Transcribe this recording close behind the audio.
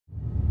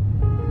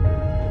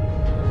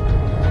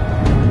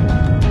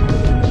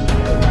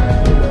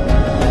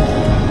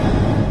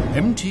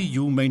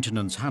MTU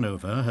Maintenance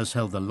Hannover has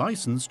held the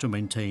license to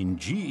maintain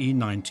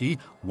GE90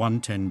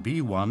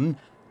 110B1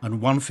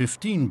 and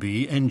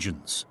 115B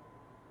engines,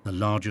 the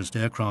largest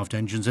aircraft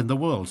engines in the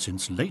world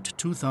since late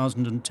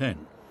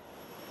 2010.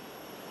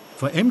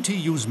 For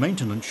MTU's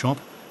maintenance shop,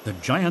 the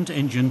giant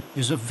engine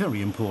is a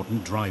very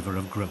important driver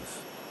of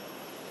growth.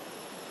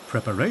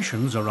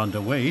 Preparations are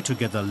underway to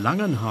get the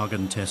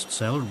Langenhagen test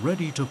cell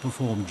ready to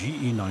perform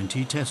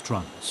GE90 test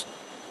runs.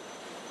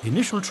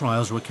 Initial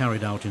trials were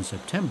carried out in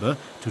September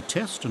to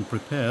test and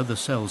prepare the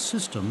cell's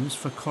systems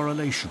for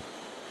correlation.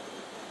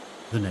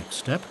 The next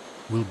step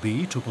will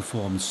be to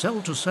perform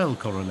cell-to-cell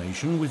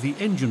correlation with the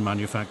engine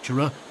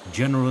manufacturer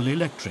General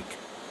Electric,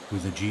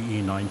 with the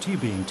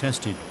GE90 being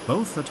tested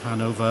both at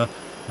Hannover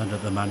and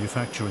at the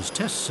manufacturer's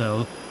test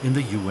cell in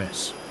the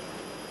US.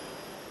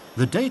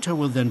 The data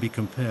will then be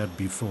compared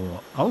before,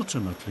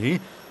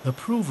 ultimately,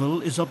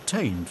 approval is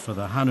obtained for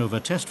the Hannover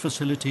test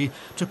facility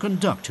to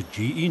conduct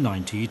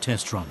GE90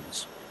 test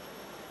runs.